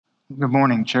Good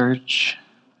morning, church.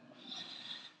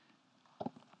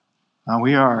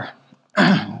 We are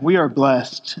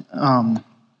blessed to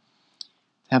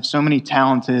have so many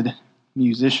talented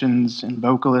musicians and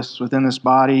vocalists within this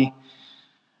body,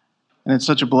 and it's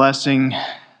such a blessing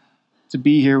to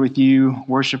be here with you,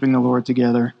 worshiping the Lord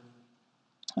together.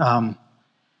 And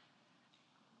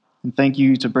thank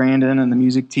you to Brandon and the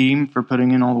music team for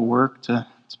putting in all the work to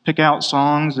pick out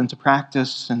songs and to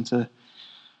practice and to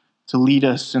lead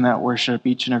us in that worship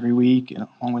each and every week,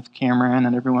 along with Cameron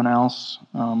and everyone else.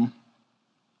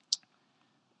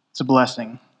 It's a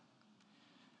blessing.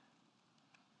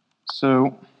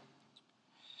 So,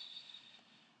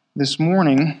 this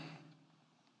morning,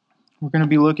 we're going to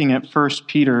be looking at 1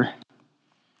 Peter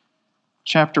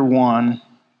chapter 1,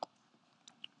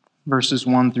 verses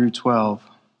 1 through 12.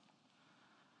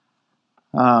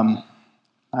 I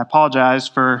apologize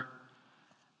for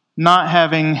not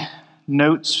having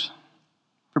notes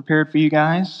prepared for you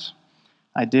guys.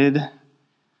 I did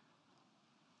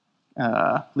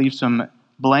leave some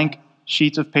blank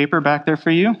sheets of paper back there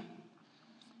for you,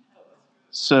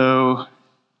 so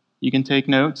you can take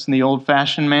notes in the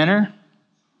old-fashioned manner.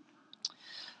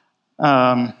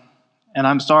 And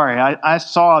I'm sorry, I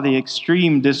saw the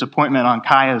extreme disappointment on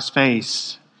Kaya's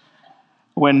face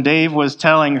when Dave was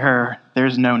telling her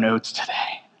there's no notes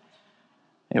today.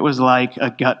 It was like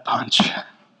a gut punch.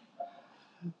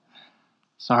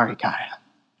 Sorry, Kaya.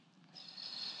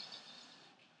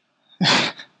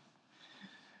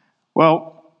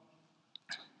 Well,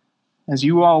 as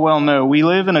you all well know, we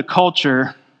live in a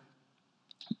culture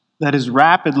that is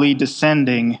rapidly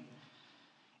descending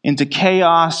into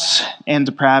chaos and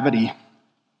depravity.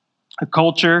 A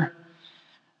culture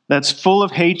that's full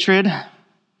of hatred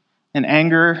and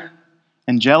anger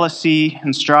and jealousy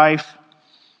and strife.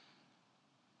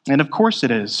 And of course it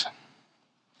is.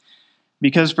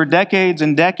 Because for decades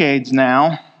and decades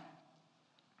now,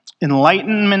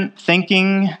 Enlightenment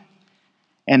thinking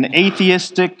and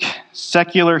atheistic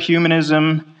secular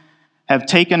humanism have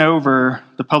taken over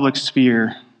the public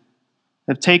sphere,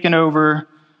 have taken over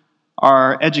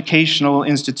our educational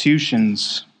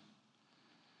institutions.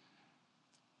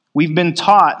 We've been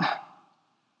taught,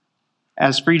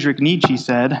 as Friedrich Nietzsche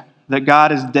said, that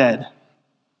God is dead,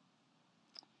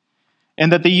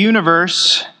 and that the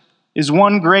universe is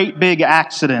one great big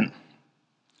accident.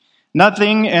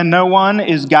 Nothing and no one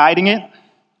is guiding it,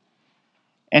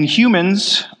 and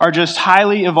humans are just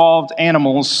highly evolved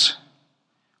animals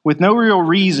with no real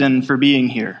reason for being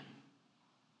here.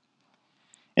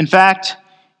 In fact,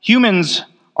 humans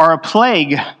are a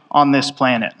plague on this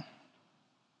planet.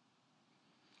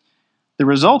 The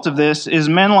result of this is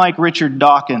men like Richard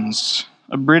Dawkins,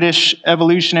 a British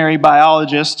evolutionary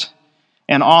biologist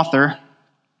and author.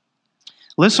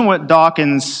 Listen what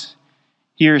Dawkins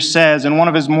here says in one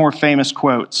of his more famous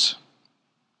quotes.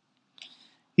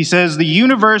 He says, "The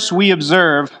universe we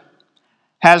observe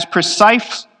has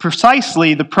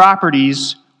precisely the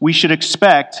properties we should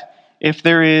expect if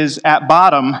there is, at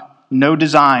bottom, no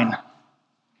design,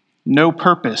 no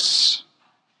purpose,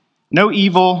 no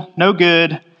evil, no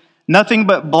good, nothing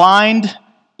but blind,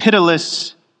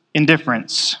 pitiless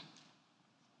indifference."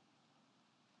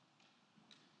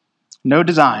 No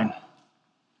design.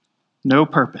 No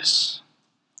purpose,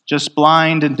 just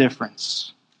blind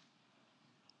indifference.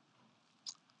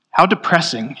 How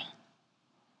depressing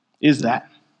is that?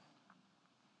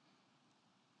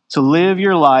 To live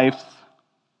your life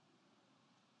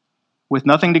with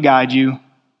nothing to guide you,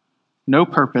 no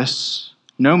purpose,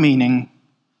 no meaning,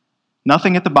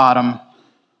 nothing at the bottom.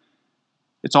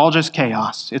 It's all just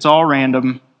chaos. It's all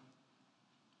random.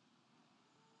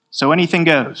 So anything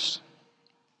goes.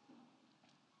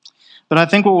 But I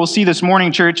think what we'll see this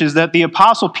morning, church, is that the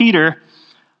Apostle Peter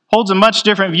holds a much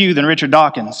different view than Richard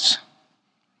Dawkins.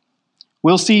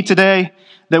 We'll see today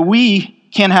that we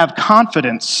can have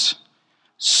confidence,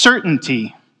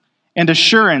 certainty, and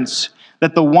assurance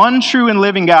that the one true and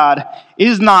living God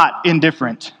is not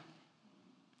indifferent,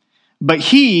 but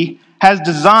He has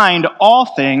designed all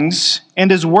things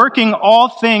and is working all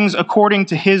things according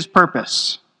to His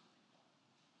purpose.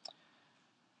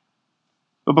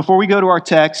 But before we go to our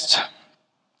text,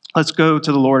 let's go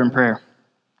to the Lord in prayer.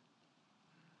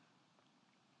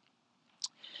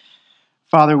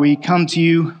 Father, we come to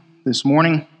you this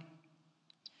morning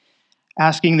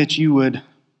asking that you would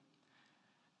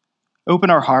open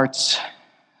our hearts,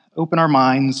 open our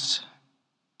minds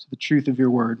to the truth of your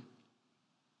word,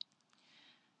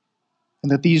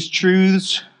 and that these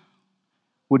truths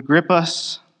would grip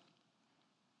us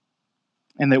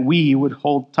and that we would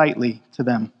hold tightly to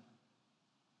them.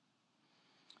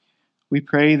 We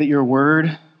pray that your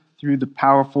word through the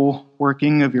powerful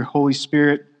working of your Holy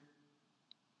Spirit,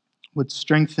 would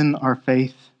strengthen our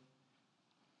faith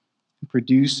and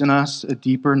produce in us a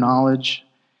deeper knowledge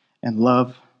and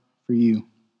love for you,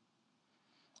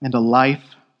 and a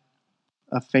life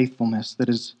of faithfulness that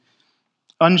is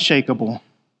unshakable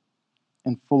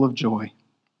and full of joy.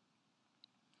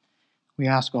 We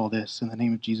ask all this in the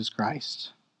name of Jesus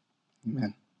Christ.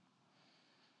 Amen.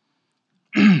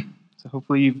 So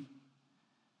hopefully you've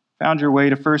found your way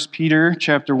to 1 Peter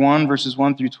chapter 1, verses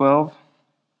 1 through 12. I'm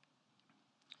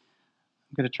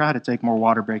going to try to take more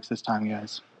water breaks this time,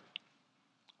 guys.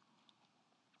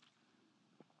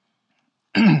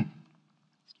 Excuse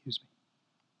me.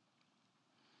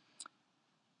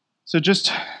 So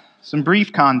just some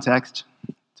brief context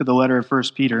to the letter of 1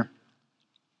 Peter.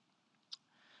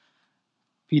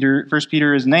 1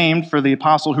 Peter is named for the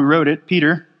apostle who wrote it,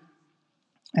 Peter,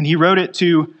 and he wrote it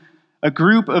to a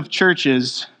group of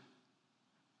churches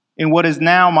in what is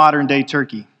now modern-day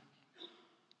Turkey.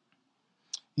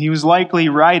 He was likely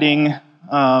writing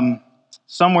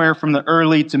somewhere from the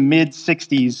early to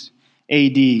mid-60s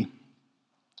AD.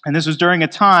 And this was during a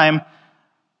time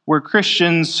where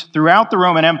Christians throughout the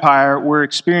Roman Empire were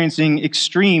experiencing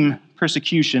extreme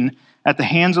persecution at the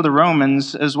hands of the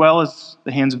Romans as well as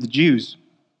the hands of the Jews.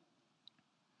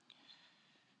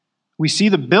 We see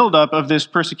the buildup of this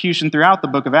persecution throughout the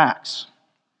book of Acts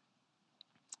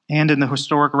and in the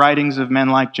historic writings of men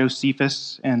like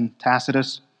Josephus and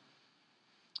Tacitus.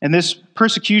 And this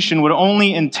persecution would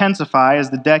only intensify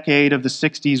as the decade of the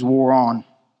 60s wore on.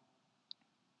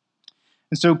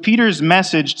 And so Peter's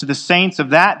message to the saints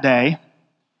of that day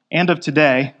and of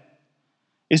today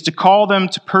is to call them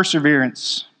to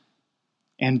perseverance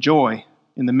and joy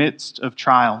in the midst of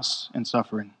trials and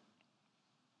suffering.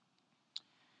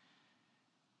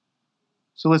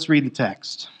 So let's read the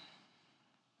text.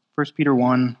 1 Peter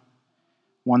 1,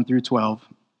 1 through 12.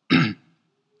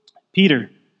 Peter,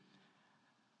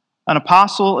 an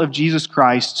apostle of Jesus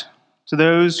Christ, to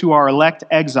those who are elect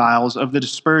exiles of the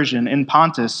dispersion in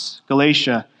Pontus,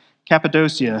 Galatia,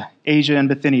 Cappadocia, Asia, and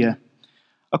Bithynia,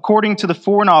 according to the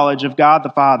foreknowledge of God the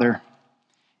Father,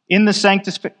 in the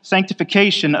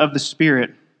sanctification of the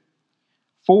Spirit,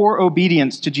 for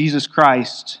obedience to Jesus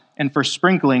Christ, and for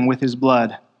sprinkling with his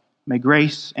blood, may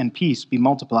grace and peace be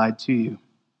multiplied to you.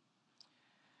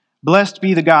 Blessed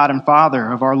be the God and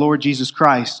Father of our Lord Jesus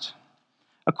Christ.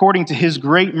 According to his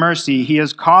great mercy, he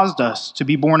has caused us to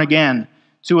be born again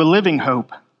to a living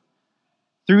hope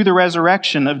through the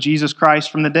resurrection of Jesus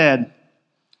Christ from the dead,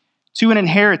 to an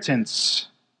inheritance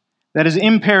that is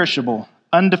imperishable,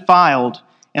 undefiled,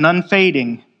 and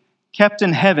unfading, kept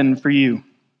in heaven for you,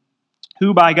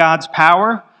 who by God's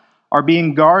power are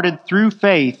being guarded through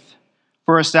faith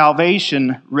for a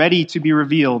salvation ready to be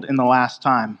revealed in the last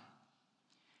time.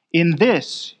 In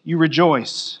this you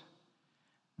rejoice,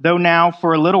 though now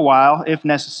for a little while, if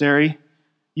necessary,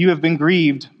 you have been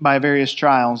grieved by various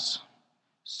trials,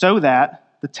 so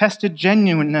that the tested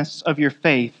genuineness of your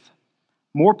faith,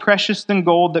 more precious than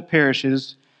gold that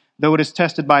perishes, though it is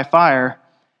tested by fire,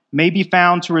 may be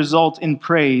found to result in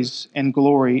praise and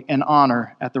glory and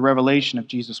honor at the revelation of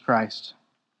Jesus Christ.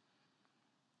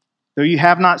 Though you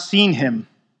have not seen him,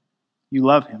 you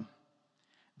love him.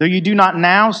 Though you do not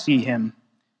now see him,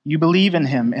 you believe in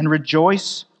him and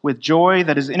rejoice with joy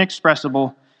that is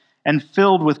inexpressible and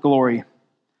filled with glory,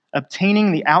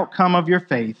 obtaining the outcome of your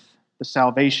faith, the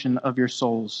salvation of your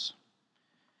souls.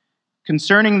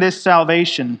 Concerning this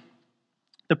salvation,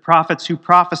 the prophets who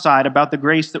prophesied about the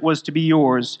grace that was to be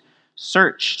yours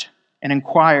searched and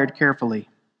inquired carefully,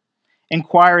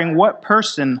 inquiring what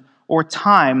person or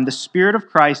time the Spirit of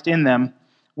Christ in them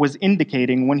was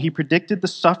indicating when he predicted the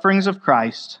sufferings of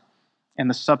Christ and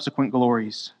the subsequent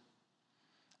glories.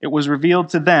 It was revealed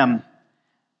to them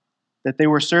that they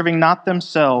were serving not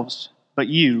themselves, but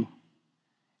you,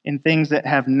 in things that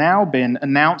have now been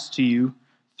announced to you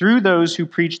through those who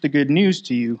preach the good news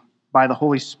to you by the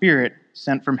Holy Spirit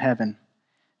sent from heaven,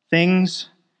 things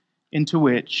into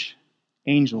which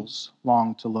angels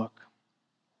long to look.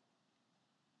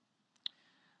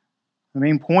 The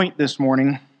main point this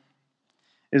morning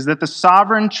is that the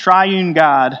sovereign triune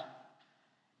God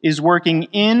is working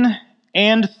in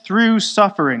and through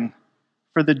suffering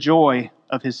for the joy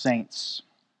of his saints.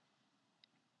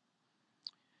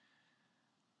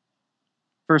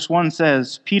 Verse 1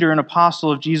 says, Peter, an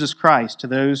apostle of Jesus Christ, to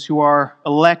those who are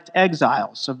elect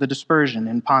exiles of the dispersion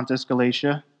in Pontus,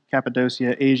 Galatia,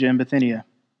 Cappadocia, Asia, and Bithynia.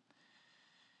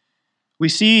 We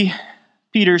see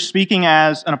Peter speaking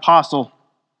as an apostle,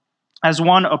 as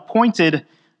one appointed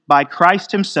by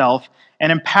Christ himself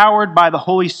and empowered by the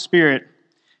Holy Spirit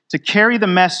to carry the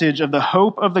message of the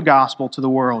hope of the gospel to the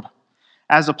world.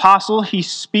 As apostle, he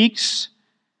speaks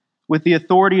with the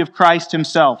authority of Christ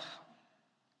himself.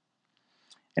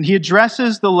 And he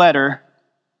addresses the letter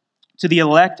to the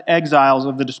elect exiles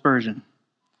of the dispersion.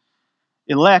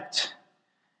 Elect,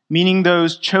 meaning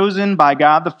those chosen by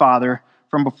God the Father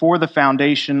from before the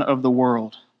foundation of the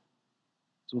world.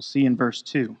 As we'll see in verse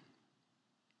 2.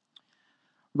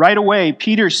 Right away,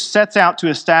 Peter sets out to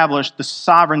establish the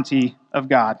sovereignty of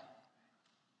God.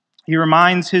 He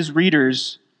reminds his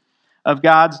readers of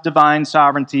God's divine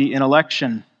sovereignty in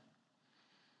election.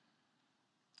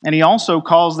 And he also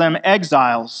calls them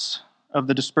exiles of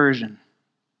the dispersion,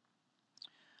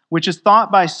 which is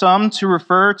thought by some to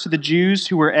refer to the Jews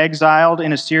who were exiled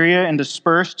in Assyria and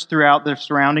dispersed throughout the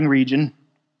surrounding region.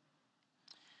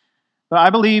 But I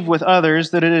believe with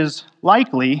others that it is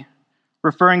likely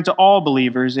referring to all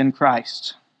believers in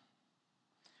Christ.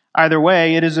 Either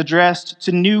way, it is addressed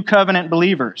to new covenant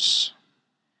believers.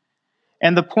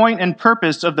 And the point and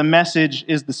purpose of the message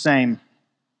is the same,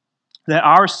 that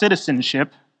our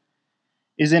citizenship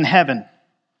is in heaven,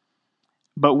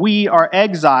 but we are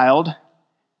exiled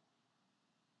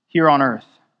here on earth,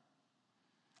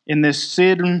 in this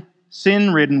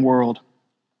sin-ridden world.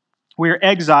 We are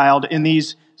exiled in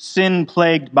these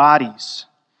sin-plagued bodies.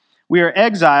 We are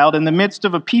exiled in the midst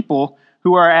of a people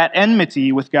who are at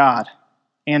enmity with God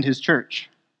and his church.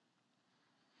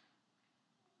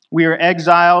 We are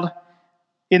exiled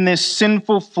in this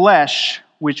sinful flesh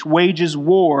which wages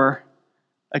war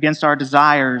against our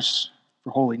desires for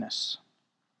holiness.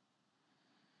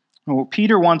 And what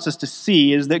Peter wants us to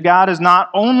see is that God is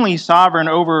not only sovereign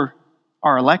over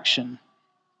our election,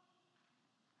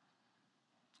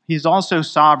 he's also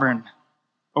sovereign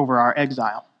over our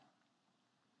exile.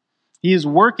 He is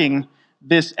working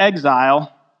this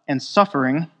exile and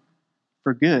suffering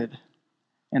for good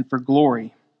and for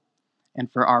glory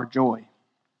and for our joy.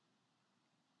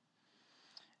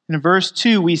 In verse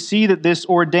 2, we see that this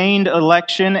ordained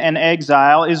election and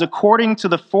exile is according to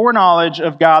the foreknowledge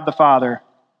of God the Father,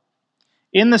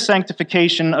 in the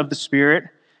sanctification of the Spirit,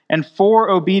 and for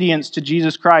obedience to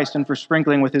Jesus Christ and for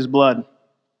sprinkling with his blood.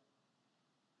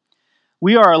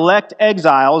 We are elect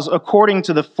exiles according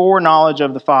to the foreknowledge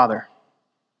of the Father.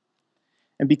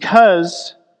 And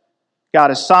because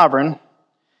God is sovereign,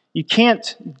 you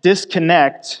can't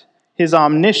disconnect his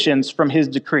omniscience from his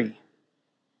decree.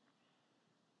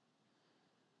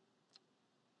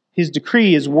 His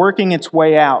decree is working its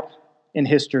way out in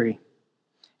history.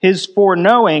 His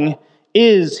foreknowing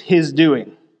is his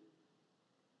doing.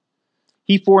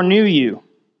 He foreknew you.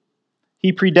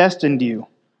 He predestined you,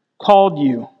 called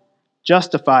you,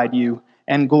 justified you,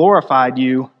 and glorified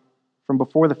you from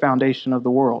before the foundation of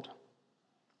the world.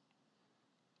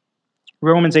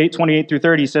 Romans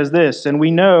 8:28-30 says this, "And we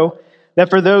know that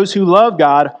for those who love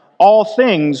God, all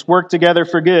things work together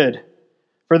for good,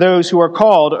 for those who are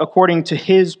called according to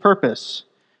his purpose.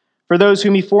 For those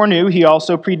whom he foreknew, he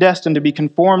also predestined to be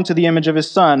conformed to the image of his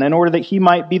Son, in order that he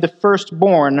might be the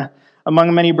firstborn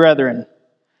among many brethren.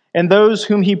 And those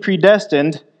whom he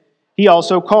predestined, he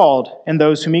also called. And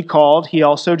those whom he called, he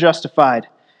also justified.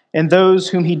 And those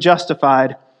whom he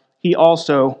justified, he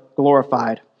also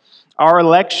glorified." Our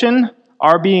election,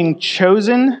 our being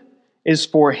chosen, is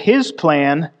for his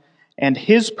plan and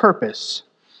his purpose.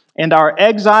 And our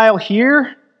exile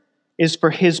here is for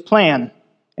his plan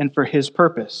and for his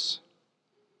purpose.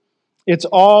 It's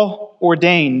all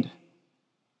ordained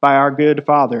by our good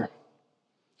Father,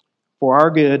 for our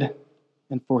good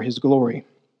and for his glory.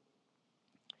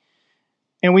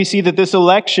 And we see that this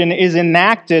election is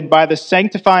enacted by the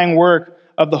sanctifying work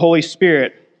of the Holy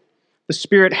Spirit. The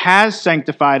Spirit has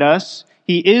sanctified us,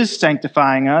 he is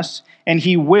sanctifying us, and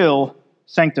he will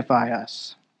sanctify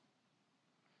us.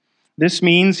 This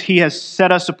means he has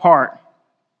set us apart,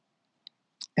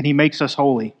 and he makes us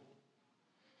holy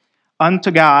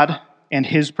unto God and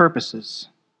his purposes.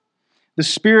 The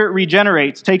Spirit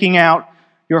regenerates, taking out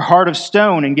your heart of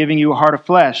stone and giving you a heart of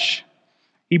flesh.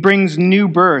 He brings new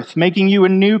birth, making you a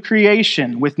new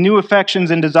creation with new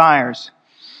affections and desires.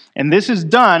 And this is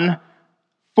done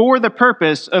for the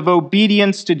purpose of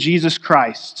obedience to Jesus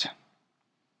Christ,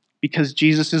 because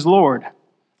Jesus is Lord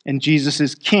and Jesus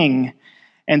is King,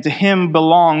 and to him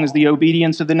belongs the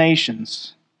obedience of the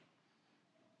nations.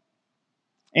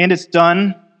 And it's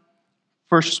done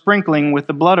for sprinkling with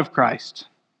the blood of Christ.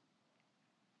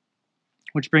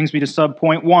 Which brings me to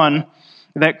subpoint 1,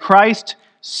 that Christ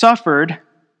suffered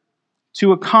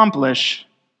to accomplish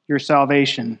your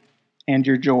salvation and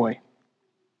your joy.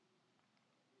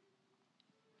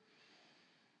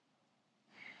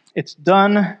 It's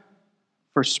done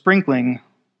for sprinkling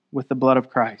with the blood of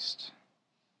Christ.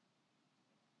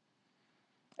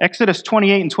 Exodus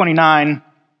 28 and 29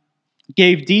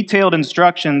 gave detailed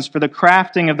instructions for the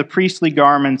crafting of the priestly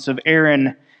garments of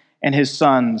Aaron and his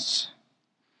sons.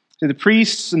 To the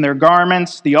priests and their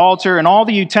garments, the altar, and all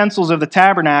the utensils of the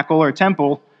tabernacle or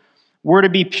temple were to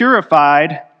be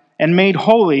purified and made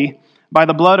holy by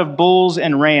the blood of bulls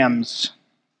and rams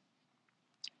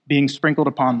being sprinkled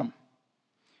upon them.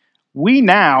 We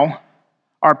now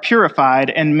are purified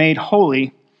and made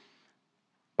holy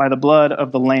by the blood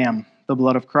of the Lamb, the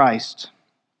blood of Christ.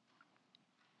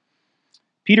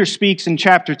 Peter speaks in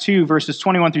chapter 2, verses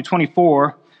 21 through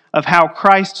 24, of how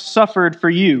Christ suffered for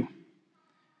you,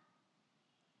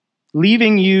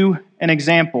 leaving you an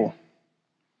example,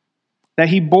 that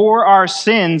he bore our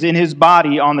sins in his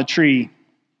body on the tree,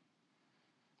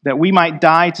 that we might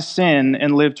die to sin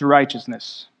and live to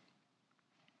righteousness,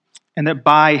 and that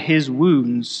by his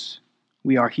wounds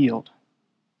we are healed.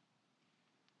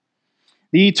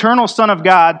 The eternal Son of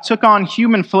God took on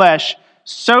human flesh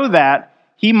so that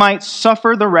he might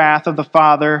suffer the wrath of the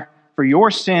Father for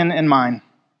your sin and mine.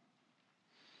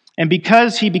 And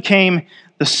because he became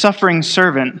the suffering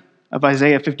servant of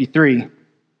Isaiah 53,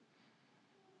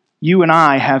 you and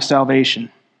I have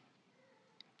salvation.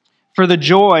 For the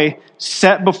joy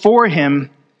set before him,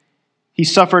 he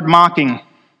suffered mocking,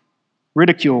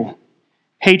 ridicule,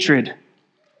 hatred,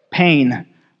 pain,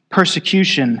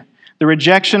 persecution, the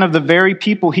rejection of the very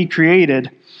people he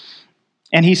created,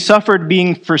 and he suffered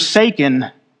being forsaken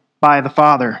by the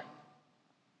Father.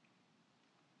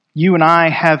 You and I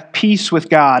have peace with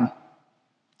God,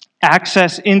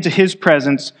 access into his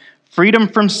presence, freedom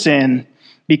from sin,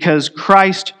 because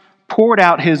Christ poured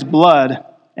out his blood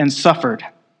and suffered.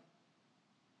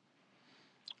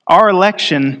 Our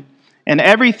election and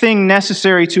everything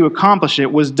necessary to accomplish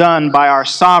it was done by our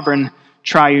sovereign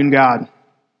triune God.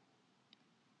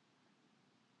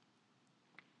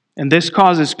 And this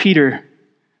causes Peter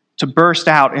to burst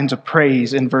out into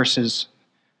praise in verses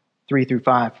 3 through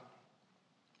 5.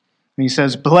 And he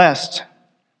says, "Blessed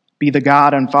be the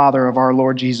God and Father of our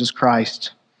Lord Jesus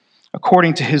Christ.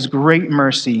 According to his great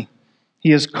mercy,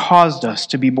 he has caused us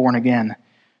to be born again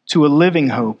to a living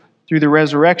hope through the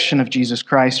resurrection of Jesus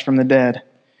Christ from the dead,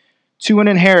 to an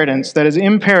inheritance that is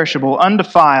imperishable,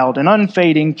 undefiled, and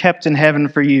unfading, kept in heaven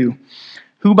for you,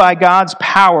 who by God's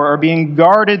power are being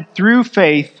guarded through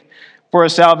faith for a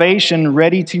salvation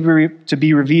ready to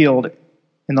be revealed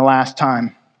in the last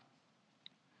time."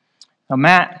 Now,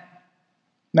 Matt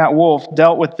Wolf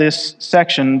dealt with this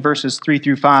section, verses 3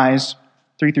 through 5,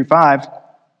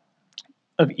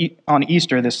 on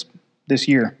Easter this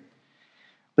year.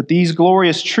 But these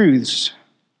glorious truths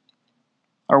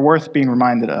are worth being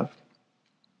reminded of.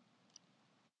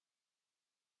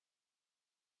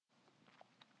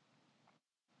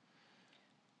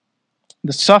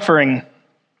 The suffering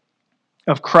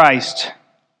of Christ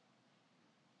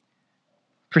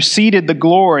preceded the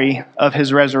glory of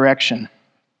his resurrection,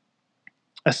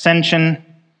 ascension,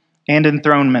 and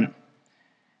enthronement,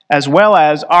 as well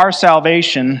as our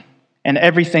salvation and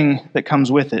everything that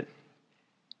comes with it.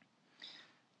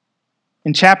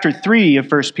 In chapter 3 of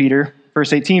 1 Peter,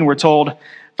 verse 18, we're told,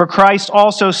 "For Christ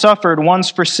also suffered once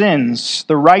for sins,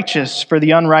 the righteous for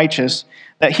the unrighteous,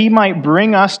 that he might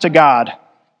bring us to God,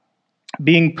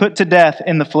 being put to death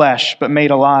in the flesh, but made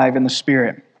alive in the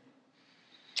Spirit."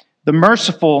 The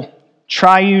merciful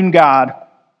triune God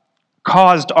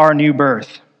caused our new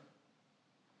birth.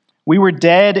 We were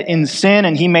dead in sin,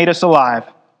 and he made us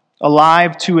alive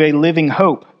to a living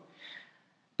hope,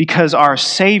 because our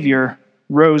Savior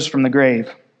rose from the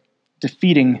grave,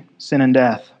 defeating sin and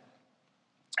death.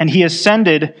 And he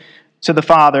ascended to the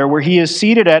Father, where he is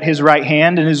seated at his right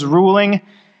hand and is ruling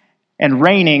and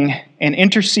reigning and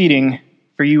interceding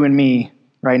for you and me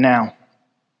right now.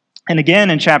 And again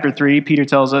in chapter 3, Peter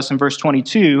tells us in verse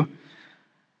 22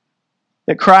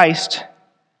 that Christ,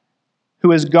 who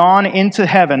has gone into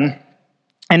heaven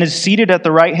and is seated at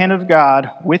the right hand of God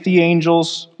with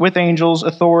angels,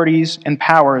 authorities, and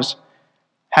powers,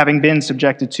 having been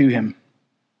subjected to him.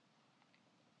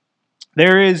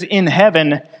 There is in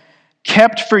heaven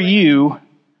kept for you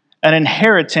an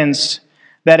inheritance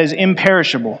that is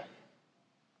imperishable.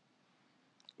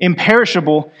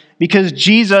 Imperishable because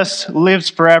Jesus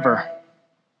lives forever.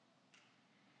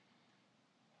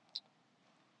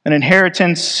 An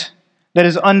inheritance that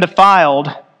is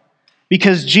undefiled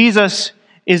because Jesus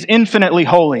is infinitely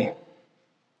holy.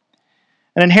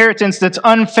 An inheritance that's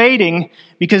unfading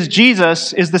because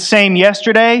Jesus is the same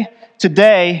yesterday,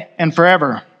 today, and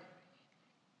forever.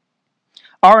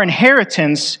 Our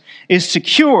inheritance is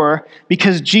secure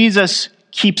because Jesus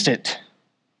keeps it.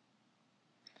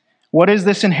 What is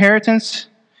this inheritance?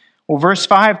 Well, verse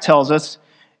 5 tells us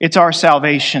It's our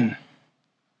salvation,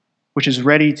 which is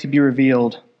ready to be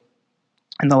revealed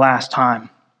in the last time.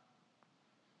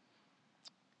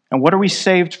 And what are we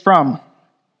saved from?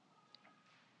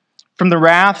 From the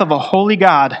wrath of a holy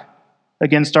God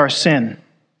against our sin.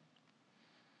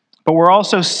 But we're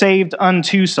also saved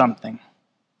unto something.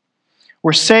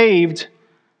 We're saved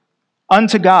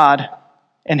unto God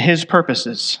and His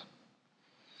purposes.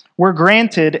 We're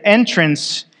granted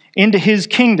entrance into His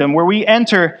kingdom, where we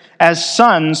enter as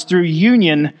sons through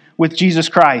union with Jesus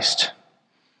Christ.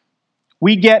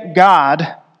 We get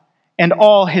God and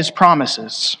all His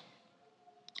promises.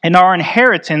 And our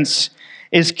inheritance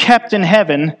is kept in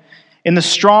heaven in the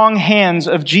strong hands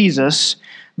of Jesus,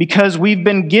 because we've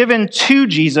been given to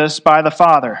Jesus by the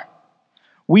Father.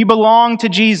 We belong to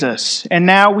Jesus, and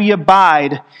now we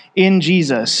abide in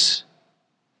Jesus.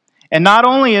 And not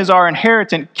only is our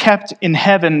inheritance kept in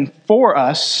heaven for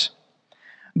us,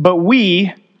 but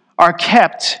we are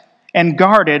kept and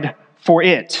guarded for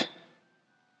it.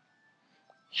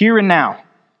 Here and now,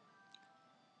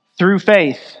 through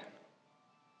faith.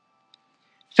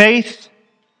 Faith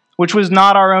which was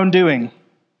not our own doing.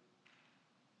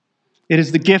 It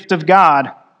is the gift of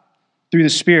God through the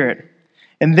Spirit.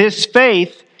 And this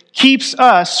faith keeps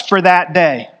us for that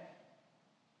day,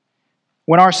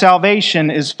 when our salvation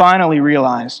is finally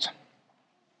realized.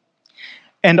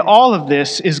 And all of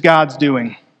this is God's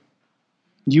doing.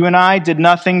 You and I did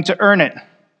nothing to earn it.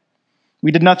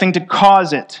 We did nothing to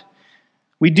cause it.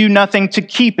 We do nothing to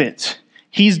keep it.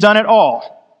 He's done it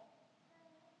all.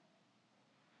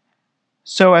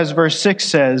 So as verse 6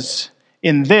 says,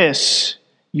 in this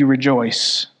you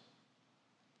rejoice.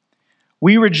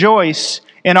 We rejoice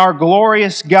in our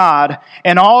glorious God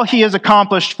and all He has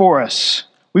accomplished for us.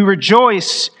 We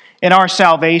rejoice in our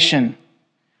salvation.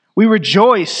 We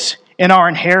rejoice in our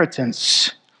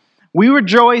inheritance. We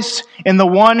rejoice in the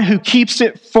one who keeps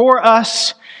it for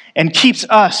us and keeps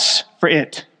us for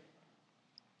it.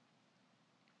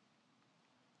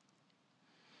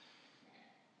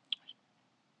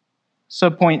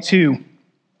 Subpoint 2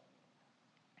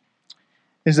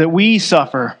 is that we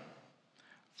suffer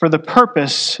for the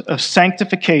purpose of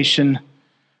sanctification,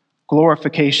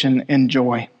 glorification, and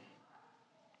joy.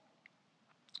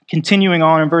 Continuing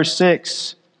on in verse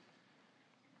 6,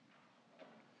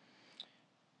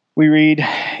 we read,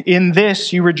 in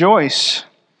this you rejoice,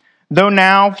 though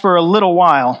now for a little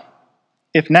while,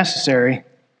 if necessary,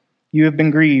 you have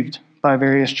been grieved by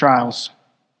various trials.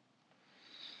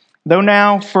 Though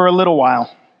now for a little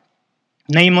while,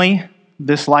 namely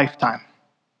this lifetime,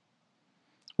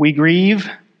 we grieve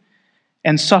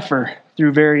and suffer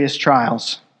through various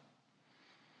trials.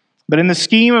 But in the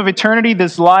scheme of eternity,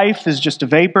 this life is just a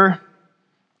vapor.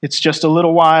 It's just a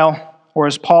little while. Or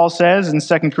as Paul says in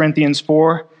 2 Corinthians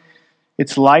 4,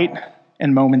 it's light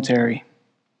and momentary.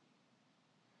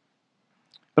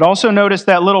 But also notice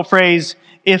that little phrase,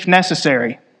 if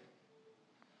necessary.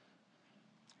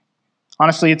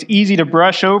 Honestly, it's easy to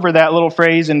brush over that little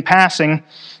phrase in passing,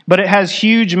 but it has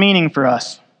huge meaning for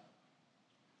us.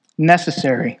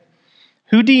 Necessary.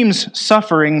 Who deems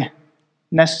suffering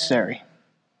necessary?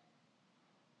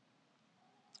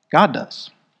 God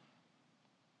does.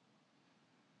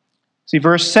 See,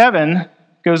 verse 7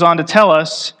 goes on to tell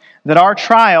us that our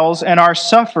trials and our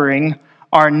suffering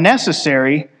are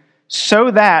necessary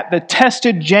so that the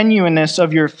tested genuineness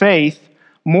of your faith,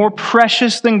 more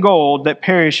precious than gold that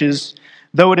perishes,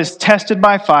 though it is tested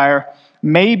by fire,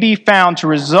 may be found to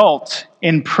result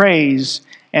in praise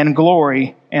and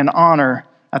glory and honor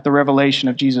at the revelation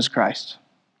of Jesus Christ.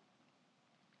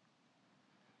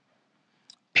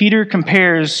 Peter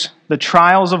compares the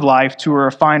trials of life to a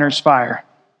refiner's fire.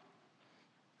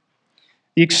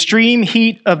 The extreme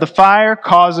heat of the fire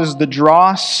causes the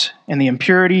dross and the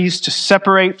impurities to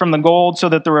separate from the gold so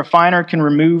that the refiner can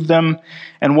remove them,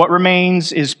 and what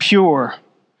remains is pure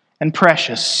and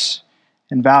precious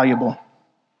and valuable.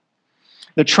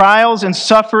 The trials and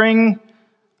suffering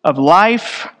of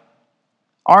life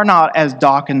are not, as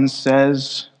Dawkins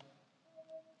says,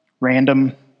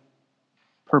 random,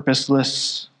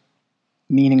 purposeless,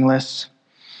 meaningless.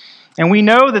 And we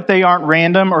know that they aren't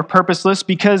random or purposeless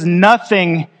because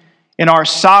nothing in our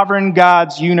sovereign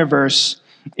God's universe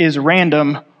is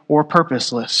random or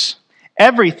purposeless.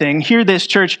 Everything, hear this,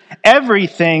 church,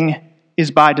 everything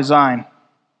is by design.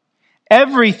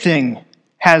 Everything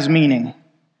has meaning.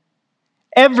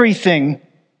 Everything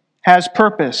has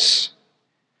purpose.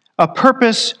 A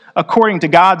purpose according to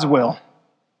God's will.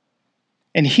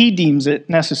 And He deems it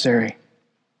necessary.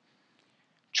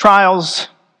 Trials,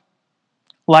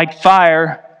 like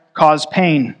fire, cause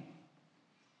pain.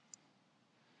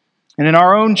 And in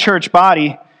our own church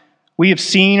body, We have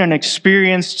seen and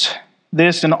experienced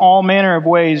this in all manner of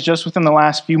ways just within the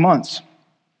last few months.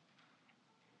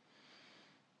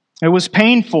 It was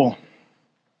painful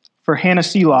for Hannah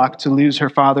Seelock to lose her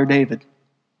father David.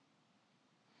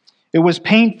 It was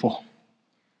painful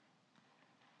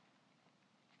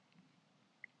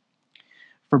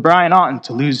for Brian Otten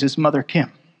to lose his mother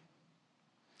Kim,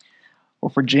 or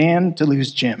for Jan to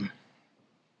lose Jim.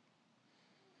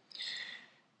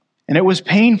 And it was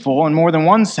painful in more than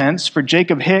one sense for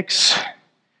Jacob Hicks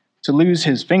to lose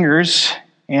his fingers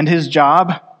and his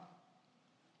job.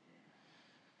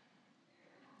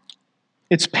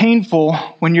 It's painful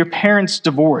when your parents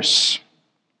divorce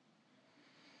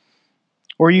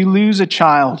or you lose a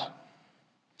child.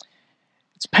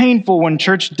 It's painful when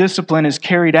church discipline is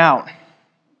carried out.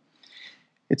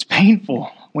 It's painful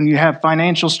when you have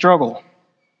financial struggle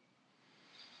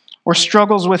or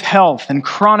struggles with health and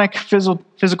chronic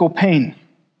physical pain.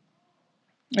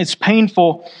 It's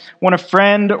painful when a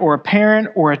friend or a parent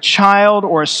or a child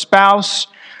or a spouse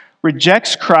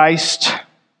rejects Christ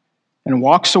and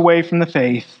walks away from the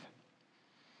faith.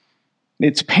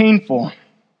 It's painful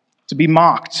to be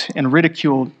mocked and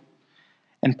ridiculed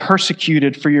and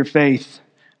persecuted for your faith,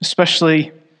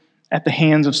 especially at the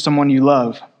hands of someone you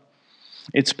love.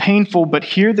 It's painful, but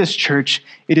hear this, church,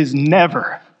 it is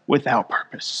never without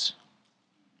purpose.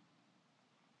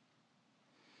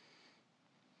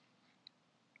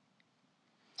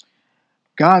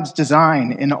 God's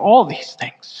design in all these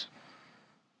things,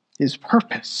 His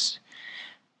purpose,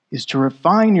 is to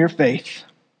refine your faith.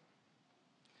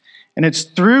 And it's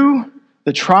through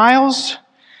the trials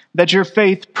that your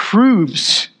faith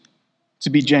proves to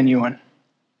be genuine.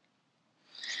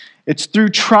 It's through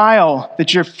trial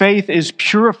that your faith is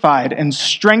purified and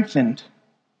strengthened.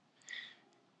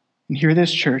 And hear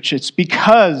this, church, it's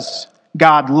because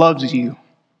God loves you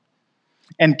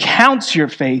and counts your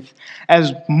faith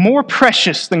as more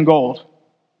precious than gold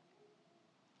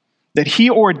that He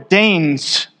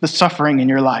ordains the suffering in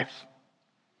your life.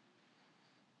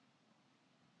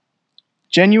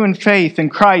 Genuine faith in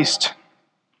Christ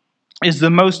is the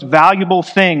most valuable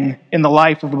thing in the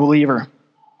life of a believer.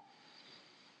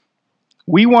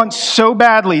 We want so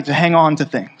badly to hang on to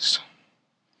things,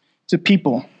 to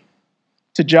people,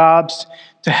 to jobs,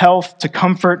 to health, to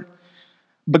comfort.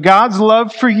 But God's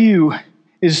love for you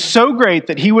is so great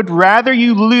that He would rather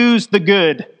you lose the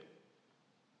good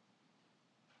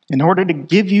in order to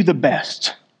give you the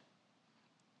best,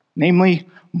 namely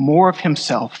more of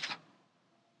Himself.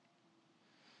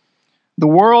 The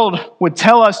world would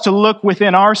tell us to look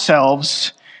within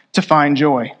ourselves to find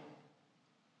joy,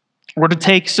 or to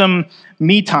take some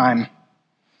me time,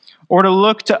 or to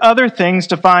look to other things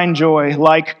to find joy,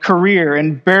 like career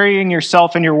and burying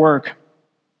yourself in your work,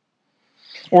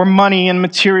 or money and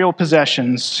material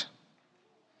possessions.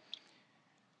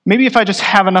 Maybe if I just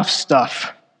have enough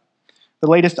stuff, the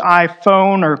latest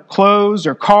iPhone or clothes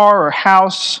or car or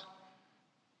house,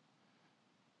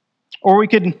 or we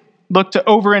could look to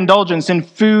overindulgence in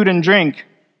food and drink.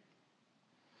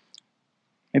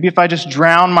 Maybe if I just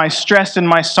drown my stress and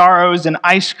my sorrows in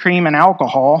ice cream and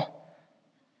alcohol,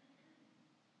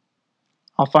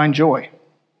 I'll find joy.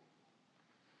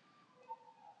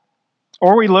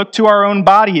 Or we look to our own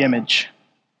body image.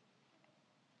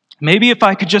 Maybe if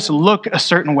I could just look a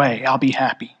certain way, I'll be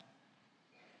happy.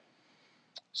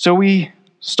 So we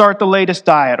start the latest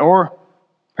diet, or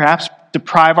perhaps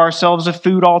deprive ourselves of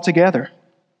food altogether.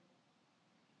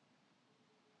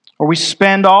 Or we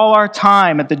spend all our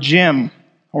time at the gym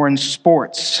or in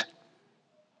sports.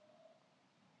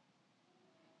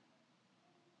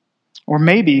 Or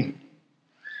maybe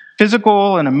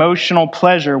physical and emotional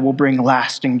pleasure will bring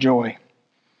lasting joy.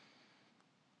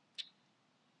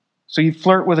 So you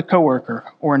flirt with a coworker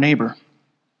or a neighbor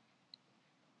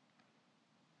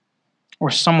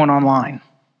or someone online.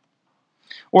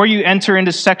 Or you enter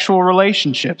into sexual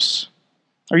relationships,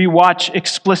 or you watch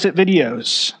explicit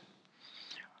videos.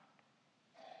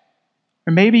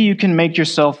 Or maybe you can make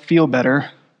yourself feel better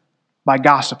by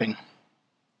gossiping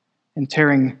and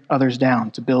tearing others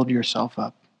down to build yourself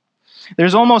up.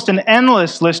 There's almost an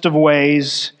endless list of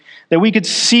ways that we could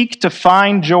seek to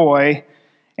find joy,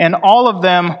 and all of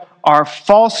them are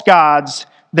false gods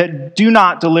that do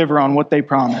not deliver on what they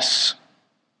promise.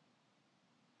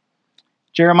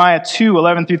 Jeremiah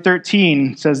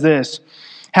 2:11-13 says this: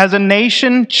 "Has a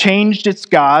nation changed its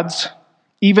gods,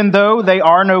 even though they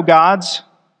are no gods?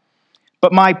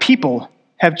 But my people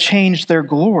have changed their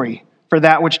glory for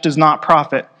that which does not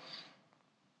profit.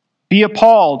 Be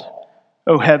appalled,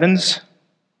 O heavens.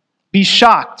 Be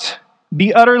shocked.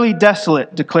 Be utterly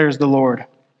desolate, declares the Lord.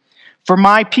 For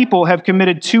my people have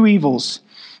committed two evils.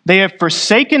 They have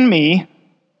forsaken me,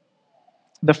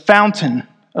 the fountain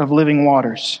of living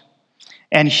waters,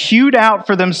 and hewed out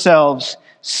for themselves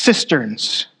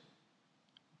cisterns,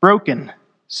 broken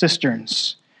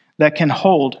cisterns that can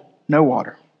hold no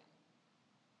water.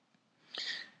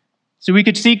 So we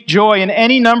could seek joy in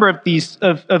any number of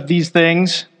these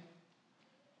things,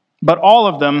 but all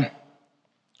of them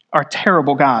are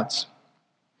terrible gods.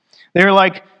 They're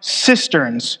like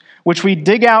cisterns, which we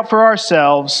dig out for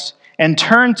ourselves and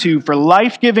turn to for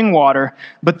life-giving water,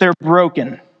 but they're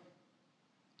broken.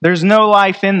 There's no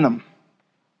life in them.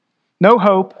 No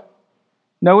hope,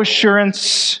 no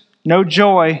assurance, no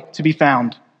joy to be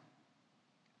found.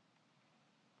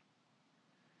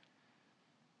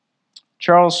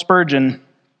 Charles Spurgeon,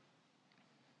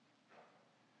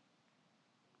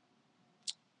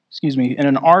 in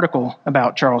an article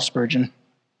about Charles Spurgeon,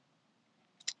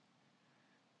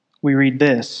 we read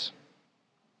this.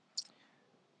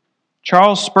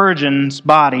 Charles Spurgeon's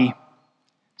body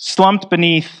slumped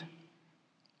beneath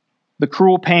the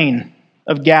cruel pain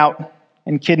of gout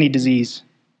and kidney disease.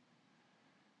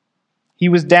 He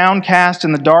was downcast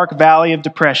in the dark valley of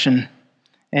depression,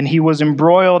 and he was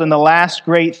embroiled in the last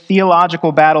great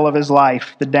theological battle of his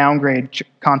life, the downgrade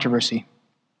controversy.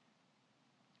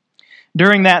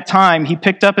 During that time, he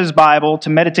picked up his Bible to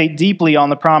meditate deeply on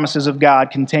the promises of God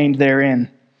contained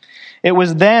therein. It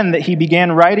was then that he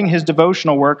began writing his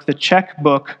devotional work, the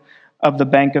Checkbook of the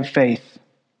Bank of Faith.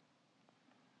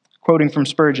 Quoting from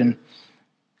Spurgeon,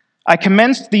 I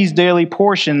commenced these daily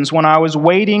portions when I was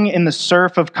wading in the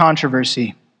surf of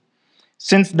controversy.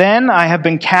 Since then, I have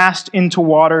been cast into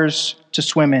waters to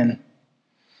swim in,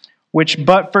 which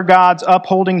but for God's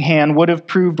upholding hand would have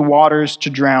proved waters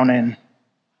to drown in.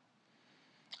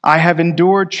 I have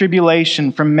endured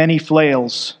tribulation from many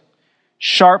flails.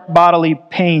 Sharp bodily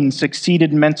pain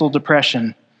succeeded mental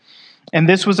depression, and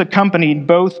this was accompanied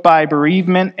both by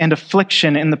bereavement and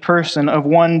affliction in the person of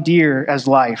one dear as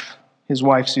life, his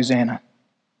wife Susanna.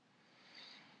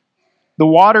 The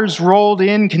waters rolled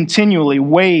in continually,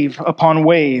 wave upon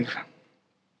wave.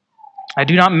 I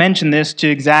do not mention this to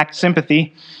exact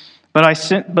sympathy, but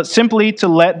simply to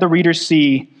let the reader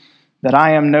see that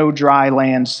I am no dry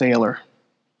land sailor.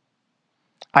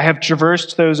 I have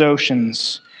traversed those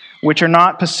oceans, which are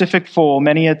not Pacific full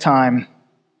many a time.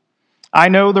 I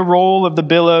know the roll of the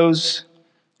billows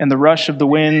and the rush of the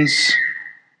winds.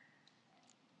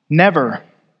 Never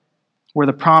were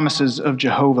the promises of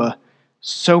Jehovah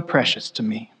so precious to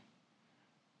me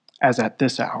as at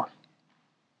this hour.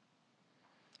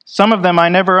 Some of them I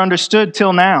never understood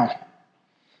till now.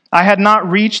 I had not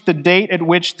reached the date at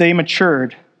which they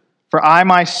matured, for I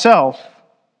myself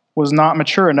was not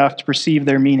mature enough to perceive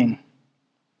their meaning.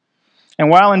 And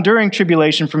while enduring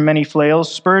tribulation from many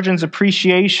flails, Spurgeon's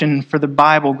appreciation for the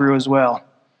Bible grew as well,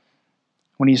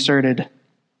 when he asserted,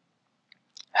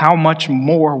 how much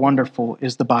more wonderful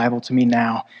is the Bible to me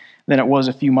now than it was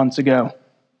a few months ago.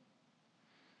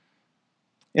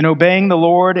 In obeying the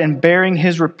Lord and bearing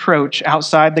his reproach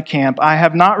outside the camp, I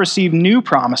have not received new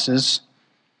promises,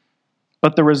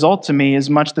 but the result to me is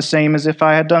much the same as if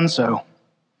I had done so.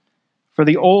 For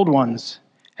the old ones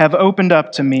have opened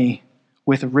up to me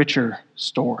with richer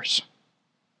stores.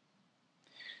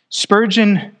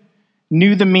 Spurgeon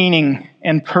knew the meaning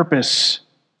and purpose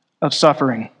of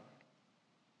suffering.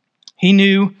 He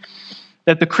knew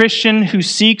that the Christian who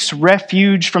seeks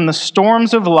refuge from the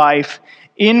storms of life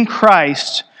in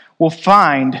Christ will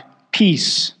find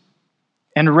peace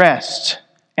and rest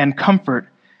and comfort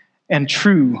and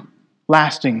true,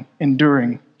 lasting,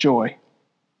 enduring joy.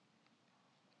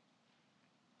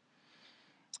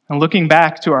 And looking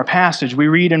back to our passage, we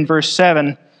read in verse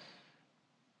 7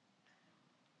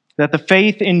 that the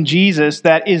faith in Jesus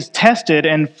that is tested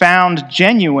and found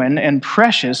genuine and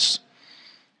precious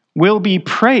will be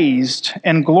praised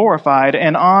and glorified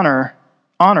and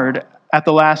honored at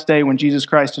the last day when Jesus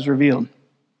Christ is revealed.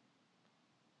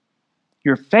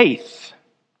 Your faith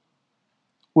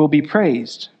will be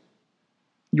praised.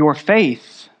 Your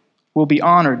faith will be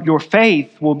honored. Your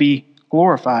faith will be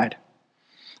glorified.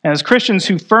 And as Christians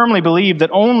who firmly believe that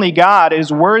only God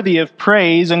is worthy of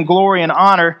praise and glory and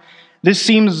honor, this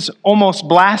seems almost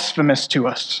blasphemous to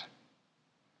us.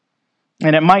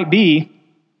 And it might be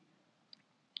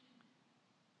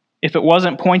if it was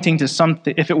pointing to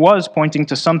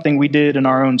something we did in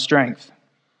our own strength.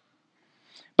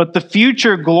 But the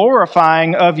future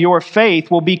glorifying of your faith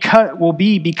will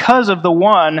be because of the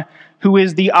one who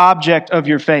is the object of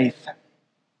your faith.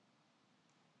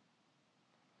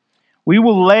 We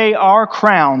will lay our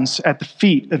crowns at the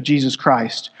feet of Jesus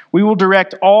Christ. We will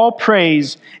direct all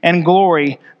praise and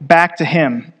glory back to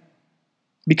him,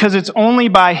 because it's only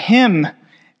by him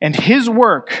and His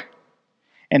work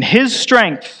and His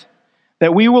strength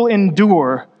that we will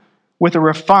endure with a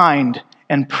refined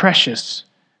and precious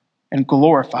and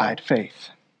glorified faith.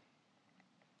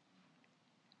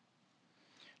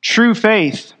 True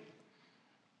faith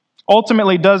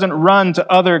ultimately doesn't run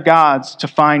to other gods to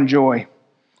find joy,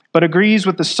 but agrees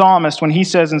with the psalmist when he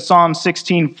says in Psalm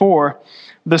 16:4,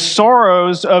 "The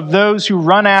sorrows of those who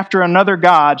run after another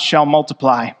god shall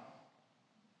multiply."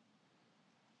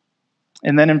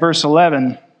 And then in verse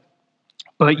 11,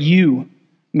 "But you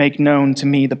make known to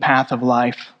me the path of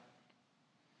life.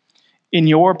 In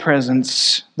your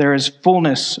presence there is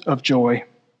fullness of joy.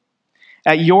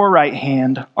 At your right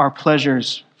hand are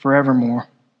pleasures forevermore."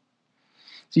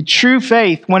 See, true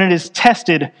faith, when it is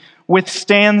tested,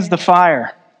 withstands the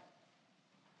fire.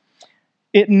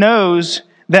 It knows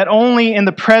that only in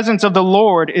the presence of the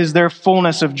Lord is there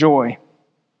fullness of joy.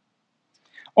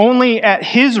 Only at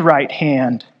His right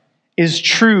hand is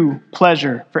true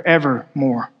pleasure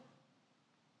forevermore.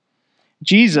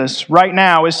 Jesus, right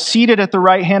now, is seated at the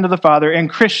right hand of the Father, and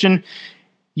Christian,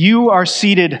 you are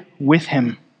seated with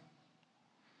Him.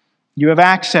 You have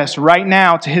access right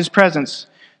now to His presence,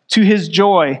 to His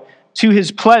joy, to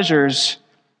His pleasures,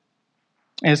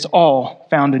 and it's all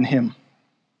found in Him.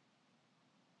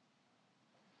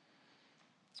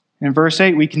 In verse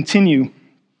 8, we continue,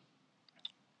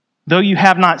 "Though you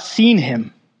have not seen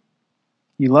Him,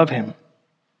 you love Him.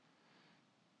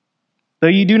 Though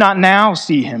you do not now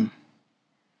see Him,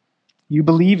 you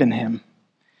believe in Him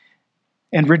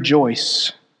and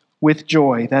rejoice with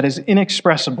joy that is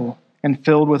inexpressible and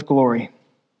filled with glory."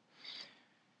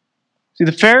 See,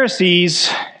 the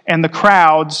Pharisees and the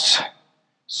crowds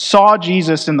saw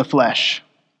Jesus in the flesh.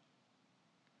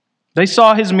 They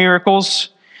saw His miracles.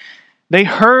 They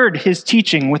heard His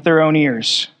teaching with their own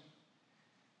ears.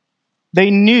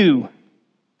 They knew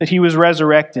that He was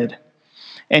resurrected,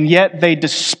 and yet they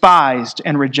despised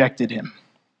and rejected Him.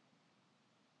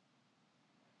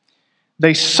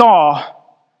 They saw,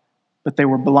 but they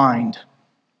were blind.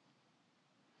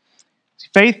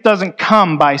 Faith doesn't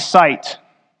come by sight,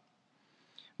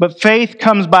 but faith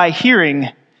comes by hearing,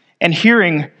 and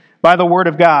hearing by the Word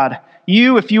of God.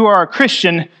 You, if you are a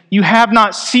Christian, you have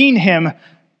not seen Him,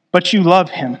 but you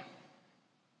love Him.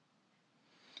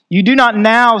 You do not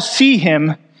now see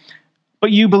Him,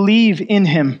 but you believe in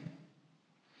Him.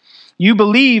 You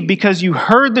believe because you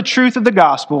heard the truth of the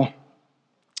gospel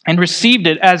and received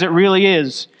it as it really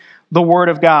is, the Word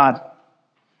of God.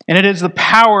 And it is the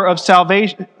power of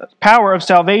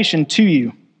salvation to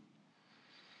you.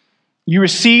 You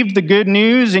received the good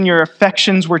news and your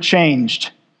affections were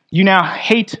changed. You now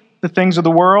hate the things of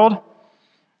the world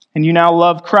and you now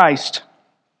love Christ.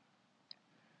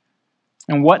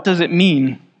 And what does it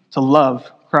mean to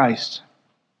love Christ?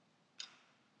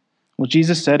 Well,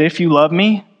 Jesus said, "If you love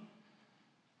me,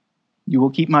 you will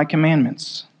keep my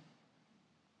commandments."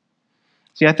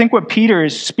 See, I think what Peter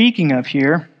is speaking of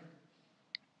here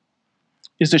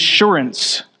is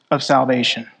assurance of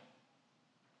salvation.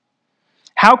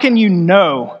 How can you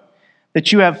know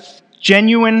that you have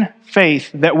genuine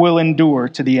faith that will endure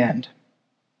to the end?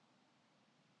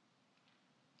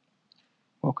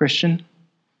 Well, Christian,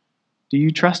 do you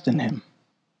trust in Him?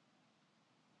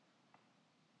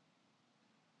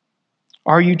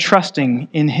 Are you trusting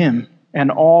in Him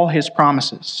and all His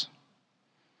promises?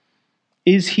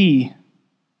 Is He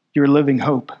your living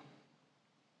hope?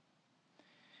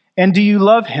 And do you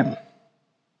love Him?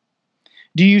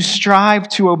 Do you strive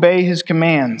to obey His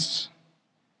commands?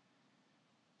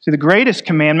 See, the greatest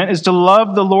commandment is to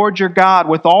love the Lord your God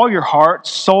with all your heart,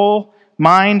 soul,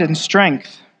 mind, and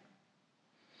strength.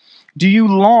 Do you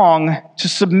long to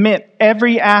submit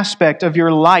every aspect of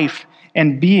your life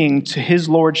and being to His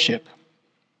lordship?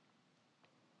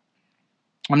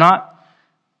 I'm not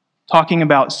talking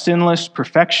about sinless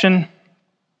perfection,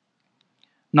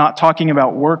 not talking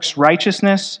about works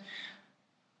righteousness,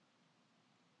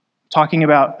 talking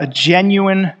about a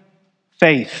genuine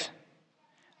faith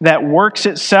that works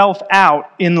itself out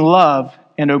in love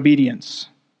and obedience.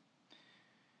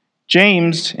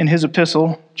 James, in his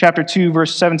epistle, chapter 2,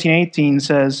 verse 17-18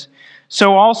 says,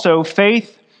 "So also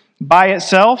faith by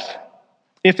itself,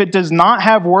 if it does not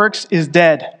have works, is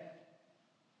dead.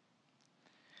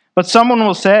 But someone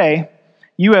will say,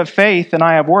 'You have faith and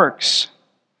I have works.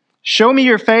 Show me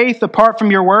your faith apart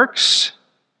from your works.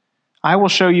 I will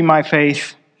show you my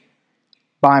faith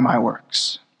by my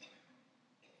works.'"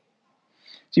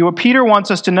 See, what Peter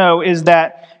wants us to know is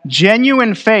that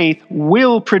genuine faith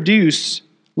will produce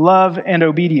love and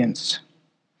obedience.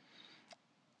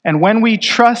 And when we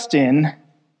trust in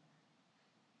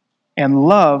and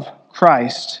love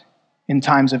Christ in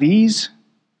times of ease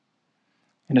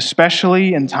And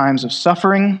especially in times of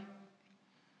suffering,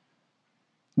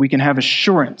 we can have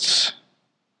assurance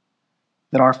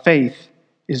that our faith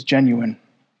is genuine,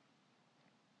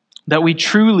 that we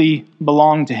truly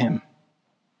belong to him,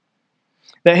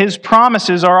 that his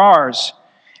promises are ours,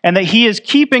 and that he is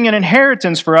keeping an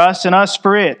inheritance for us and us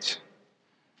for it.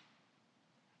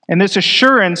 And this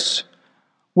assurance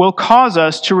will cause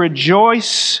us to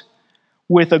rejoice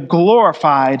with a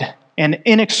glorified and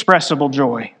inexpressible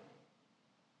joy.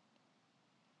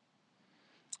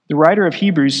 The writer of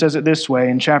Hebrews says it this way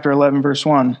in chapter 11, verse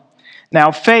 1.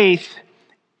 Now faith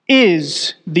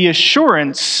is the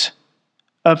assurance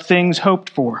of things hoped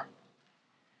for,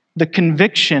 the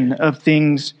conviction of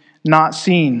things not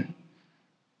seen.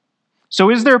 So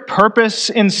is there purpose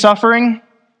in suffering?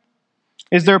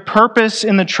 Is there purpose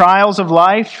in the trials of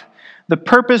life? The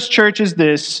purpose, church, is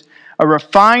this: a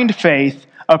refined faith,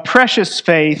 a precious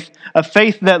faith, a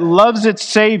faith that loves its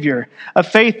Savior, a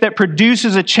faith that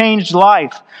produces a changed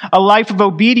life, a life of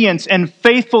obedience and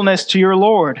faithfulness to your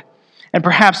Lord. And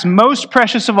perhaps most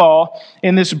precious of all,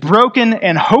 in this broken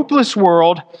and hopeless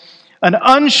world, an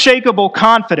unshakable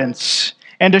confidence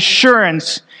and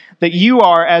assurance that you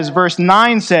are, as verse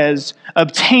 9 says,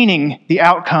 obtaining the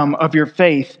outcome of your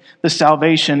faith, the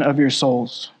salvation of your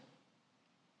souls.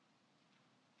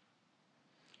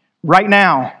 Right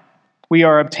now, we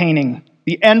are obtaining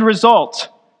the end result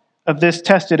of this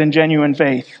tested and genuine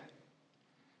faith,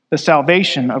 the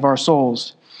salvation of our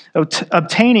souls.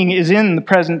 Obtaining is in the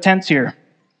present tense here.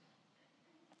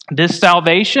 This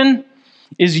salvation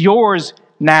is yours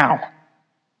now.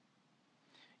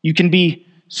 You can be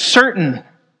certain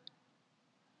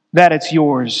that it's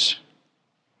yours.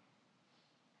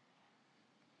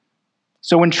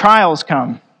 So when trials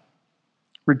come,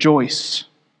 rejoice.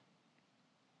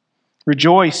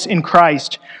 Rejoice in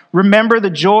Christ. Remember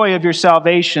the joy of your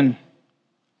salvation.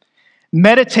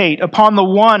 Meditate upon the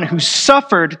one who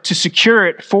suffered to secure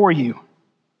it for you.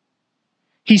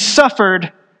 He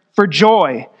suffered for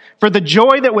joy, for the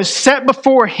joy that was set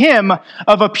before him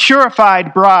of a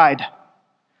purified bride,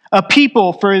 a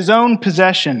people for his own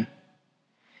possession.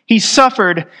 He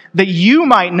suffered that you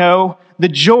might know the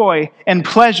joy and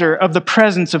pleasure of the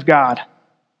presence of God.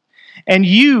 And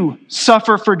you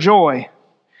suffer for joy,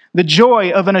 the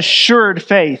joy of an assured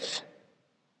faith,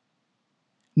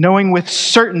 knowing with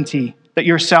certainty that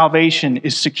your salvation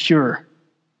is secure.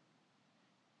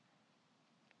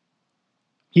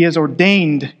 He has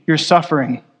ordained your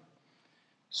suffering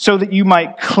so that you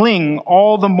might cling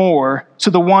all the more to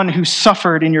the one who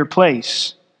suffered in your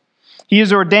place. He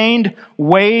has ordained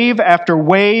wave after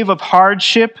wave of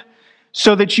hardship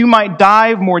so that you might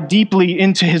dive more deeply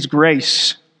into his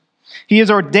grace. He has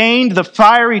ordained the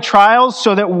fiery trials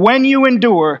so that when you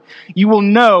endure, you will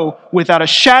know without a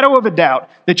shadow of a doubt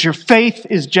that your faith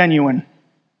is genuine.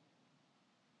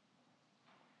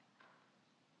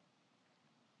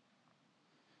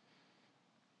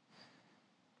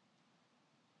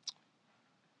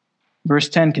 Verse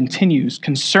 10 continues,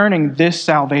 concerning this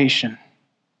salvation.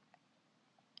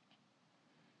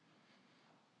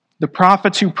 The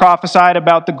prophets who prophesied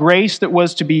about the grace that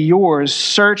was to be yours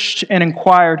searched and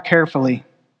inquired carefully,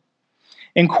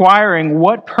 inquiring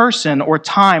what person or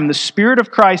time the Spirit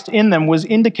of Christ in them was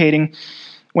indicating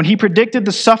when he predicted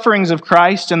the sufferings of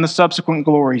Christ and the subsequent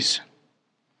glories.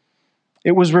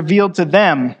 It was revealed to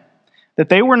them that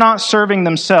they were not serving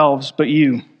themselves but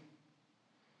you,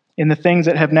 in the things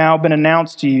that have now been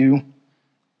announced to you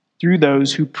through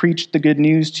those who preached the good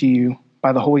news to you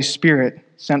by the Holy Spirit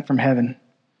sent from heaven,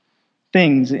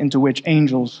 things into which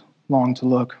angels long to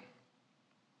look.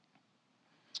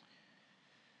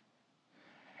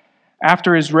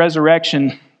 After his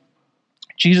resurrection,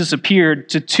 Jesus appeared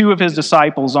to two of his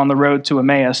disciples on the road to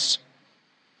Emmaus,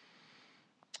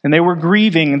 and they were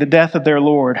grieving the death of their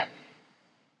Lord.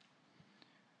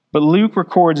 But Luke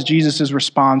records Jesus'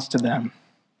 response to them.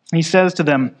 He says to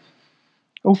them,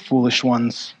 "O foolish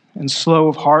ones, and slow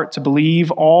of heart to believe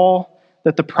all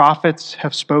that the prophets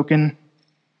have spoken.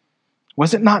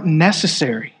 Was it not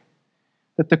necessary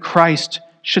that the Christ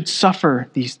should suffer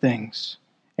these things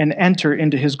and enter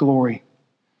into his glory?"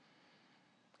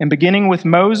 And beginning with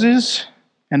Moses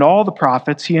and all the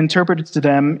prophets, he interpreted to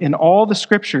them in all the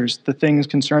scriptures the things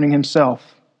concerning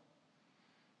himself.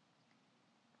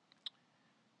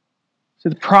 So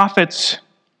the prophets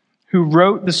who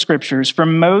wrote the scriptures,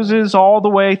 from Moses all the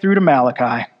way through to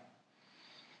Malachi,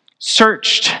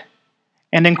 searched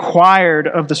and inquired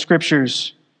of the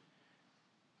scriptures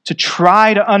to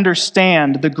try to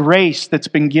understand the grace that's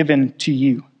been given to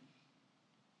you.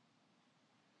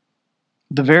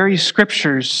 The very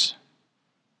scriptures,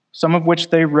 some of which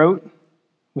they wrote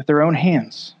with their own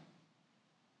hands.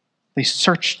 They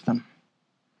searched them.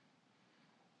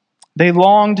 They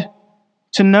longed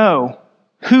to know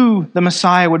who the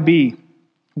Messiah would be,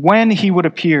 when he would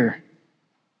appear.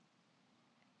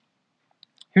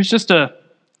 Here's just a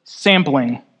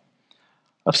sampling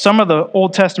of some of the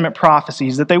Old Testament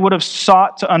prophecies that they would have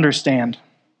sought to understand.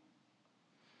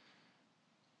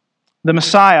 The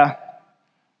Messiah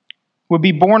would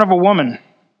be born of a woman,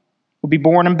 would be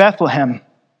born in Bethlehem,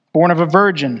 born of a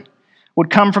virgin, would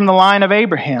come from the line of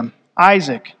Abraham,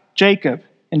 Isaac, Jacob,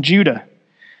 and Judah.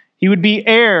 He would be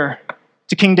heir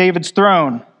to King David's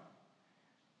throne.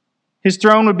 His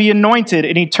throne would be anointed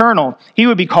and eternal. He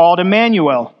would be called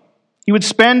Emmanuel. He would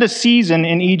spend a season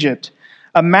in Egypt.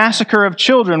 A massacre of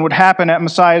children would happen at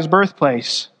Messiah's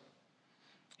birthplace.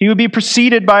 He would be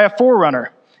preceded by a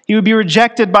forerunner. He would be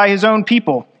rejected by his own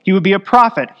people. He would be a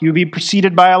prophet. He would be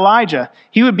preceded by Elijah.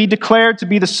 He would be declared to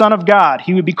be the Son of God.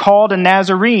 He would be called a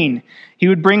Nazarene. He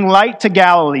would bring light to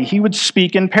Galilee. He would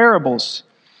speak in parables.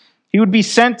 He would be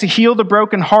sent to heal the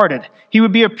brokenhearted. He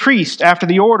would be a priest after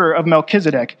the order of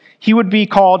Melchizedek. He would be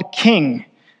called king.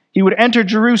 He would enter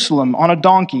Jerusalem on a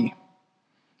donkey.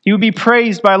 He would be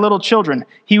praised by little children.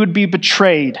 He would be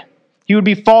betrayed. He would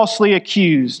be falsely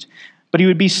accused, but he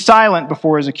would be silent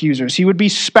before his accusers. He would be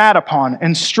spat upon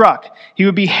and struck. He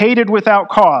would be hated without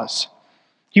cause.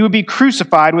 He would be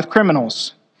crucified with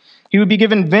criminals. He would be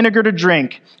given vinegar to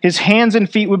drink. His hands and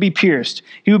feet would be pierced.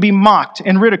 He would be mocked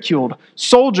and ridiculed.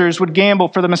 Soldiers would gamble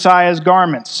for the Messiah's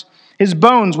garments. His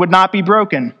bones would not be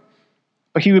broken,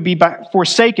 but he would be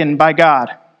forsaken by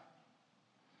God.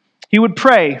 He would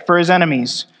pray for his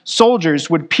enemies. Soldiers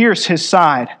would pierce his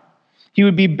side. He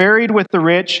would be buried with the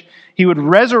rich. He would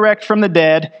resurrect from the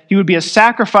dead. He would be a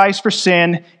sacrifice for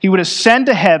sin. He would ascend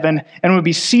to heaven and would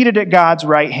be seated at God's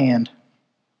right hand.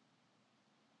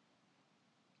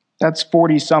 That's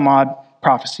 40 some odd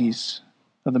prophecies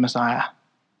of the Messiah.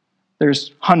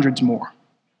 There's hundreds more.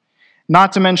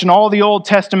 Not to mention all the Old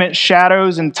Testament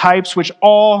shadows and types which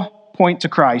all point to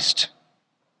Christ.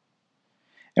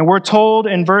 And we're told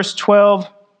in verse 12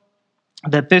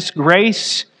 that this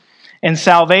grace and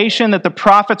salvation that the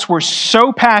prophets were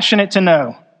so passionate to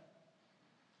know,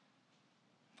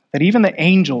 that even the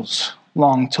angels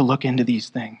long to look into these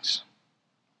things.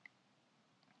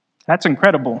 That's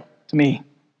incredible to me.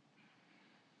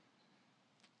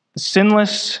 The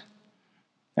sinless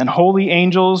and holy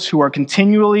angels who are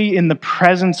continually in the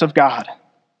presence of God.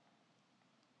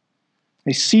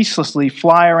 They ceaselessly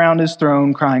fly around his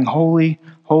throne crying, "Holy,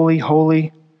 holy,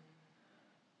 holy."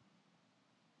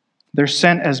 They're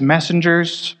sent as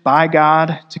messengers by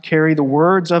God to carry the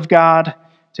words of God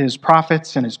to his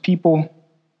prophets and his people.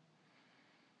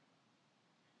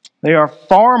 They are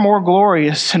far more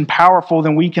glorious and powerful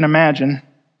than we can imagine.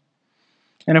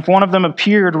 And if one of them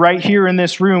appeared right here in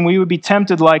this room, we would be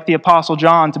tempted, like the Apostle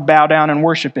John, to bow down and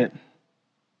worship it.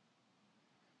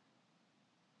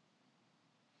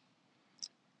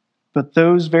 But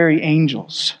those very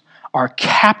angels are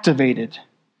captivated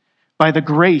by the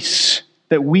grace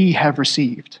that we have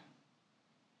received.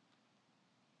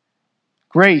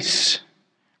 Grace,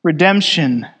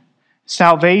 redemption,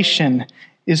 salvation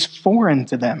is foreign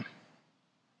to them.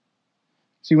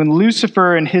 See, when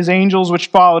Lucifer and his angels which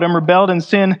followed him rebelled in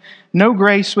sin, no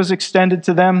grace was extended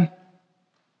to them.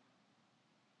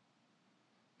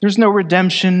 There's no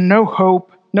redemption, no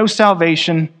hope, no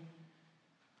salvation.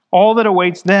 All that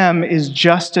awaits them is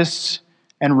justice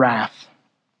and wrath.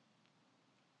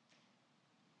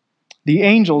 The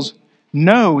angels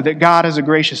know that God is a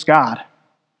gracious God,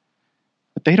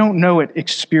 but they don't know it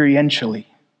experientially.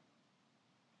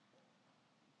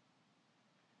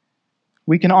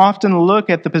 We can often look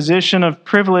at the position of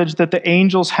privilege that the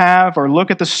angels have, or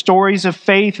look at the stories of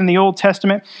faith in the Old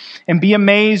Testament and be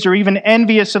amazed or even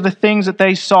envious of the things that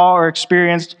they saw or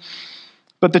experienced.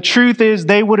 But the truth is,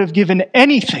 they would have given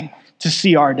anything to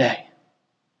see our day,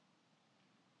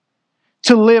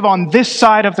 to live on this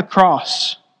side of the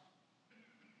cross.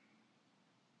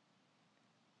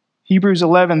 Hebrews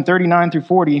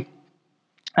 11:39-40,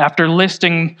 after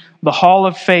listing the hall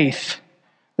of faith,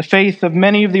 the faith of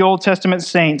many of the Old Testament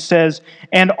saints, says,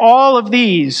 "And all of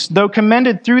these, though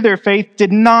commended through their faith,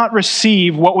 did not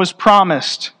receive what was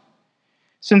promised,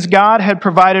 since God had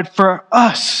provided for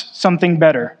us something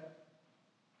better,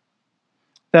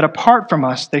 that apart from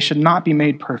us they should not be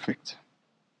made perfect."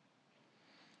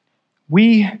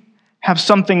 We have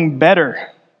something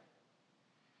better.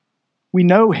 We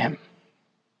know him.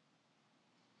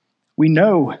 We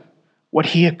know what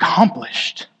he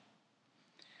accomplished.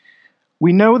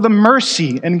 We know the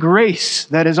mercy and grace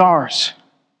that is ours.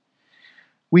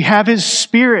 We have his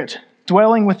Spirit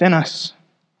dwelling within us.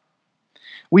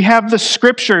 We have the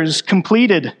Scriptures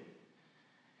completed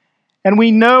And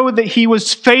we know that he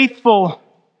was faithful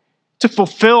to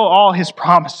fulfill all his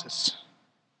promises.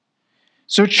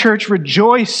 So, church,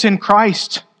 rejoice in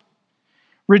Christ.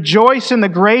 Rejoice in the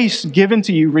grace given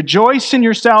to you. Rejoice in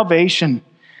your salvation.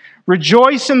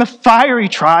 Rejoice in the fiery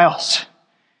trials,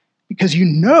 because you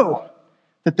know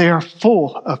that they are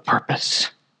full of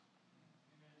purpose.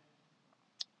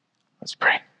 Let's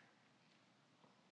pray.